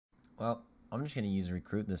Well, I'm just gonna use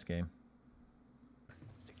recruit this game.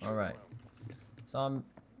 Alright. So I'm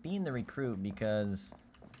being the recruit because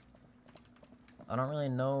I don't really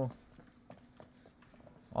know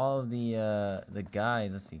all of the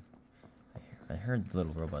guys. Let's see. I heard the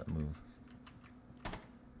little robot move.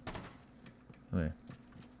 Wait.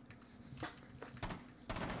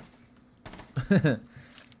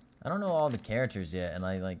 I don't know all the characters yet, and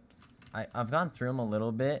I've gone through them a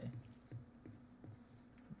little bit,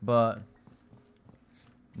 but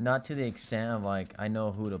not to the extent of like I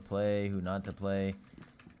know who to play, who not to play.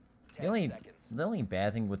 The only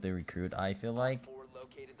bad thing with the recruit, I feel like,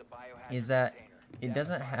 is that it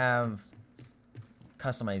doesn't have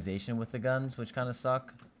customization with the guns, which kind of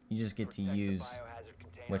suck. You just get to use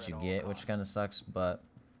what you get, which kind of sucks, but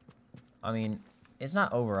I mean, it's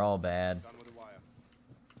not overall bad.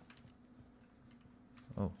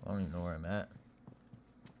 Oh, I don't even know where I'm at.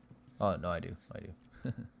 Oh, no, I do.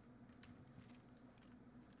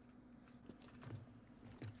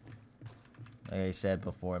 Like I said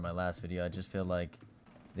before in my last video, I just feel like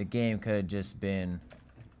the game could have just been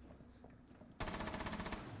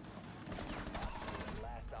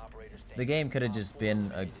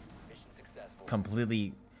a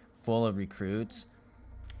completely full of recruits,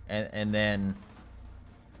 and then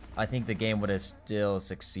I think the game would have still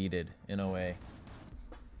succeeded in a way.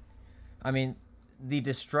 I mean, the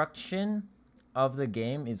destruction of the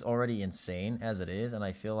game is already insane as it is, and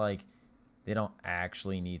I feel like they don't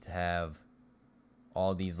actually need to have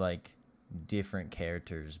all these like different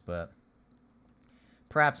characters, but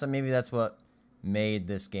perhaps maybe that's what made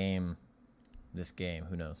this game,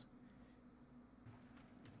 who knows.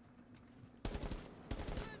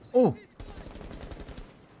 Oh!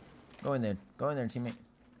 Go in there, teammate.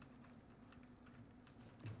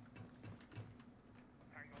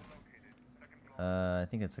 I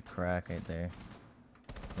think it's a crack right there.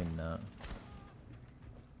 Maybe not.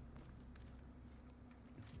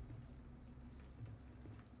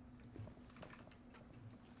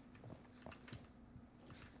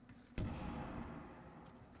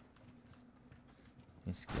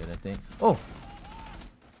 It's good, I think. Oh!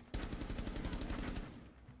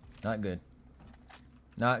 Not good.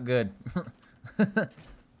 Not good. Is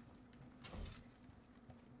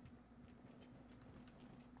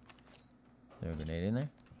there a grenade in there?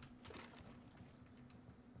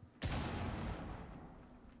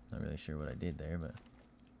 Not really sure what I did there, but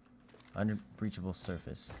unbreachable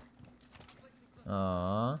surface.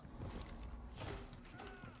 Aww.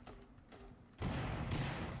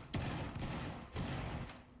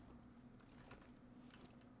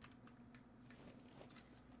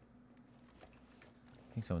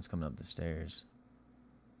 I think someone's coming up the stairs.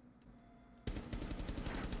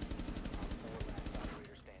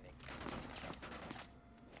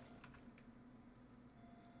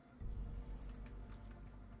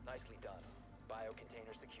 Nicely done.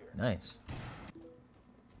 Biocontainer secure. Nice.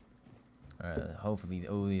 Alright, hopefully,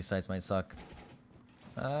 oh, these sights might suck.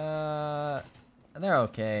 They're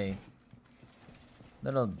okay.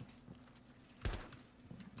 Little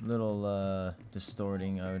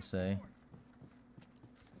distorting, I would say.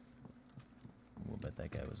 We'll bet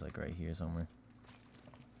that guy was like right here somewhere.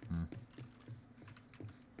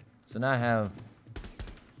 So now I have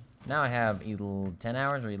either 10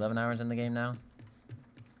 hours or 11 hours in the game now.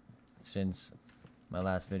 Since my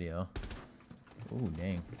last video. Ooh,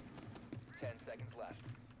 dang. 10 seconds left.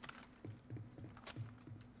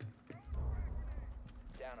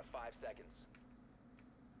 Down to 5 seconds.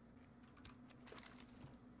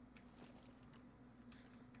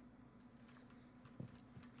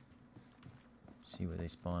 See where they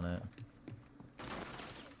spawn at.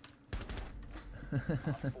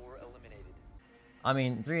 4 eliminated. I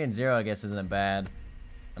mean, 3-0 I guess isn't bad.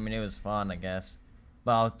 I mean, it was fun, I guess.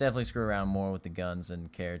 But I'll definitely screw around more with the guns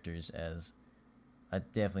and characters, as I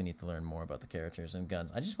definitely need to learn more about the characters and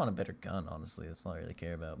guns. I just want a better gun, honestly. That's all I really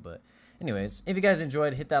care about. But anyways, if you guys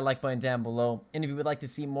enjoyed, hit that like button down below. And if you would like to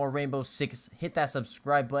see more Rainbow Six, hit that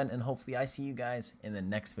subscribe button. And hopefully I see you guys in the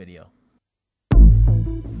next video.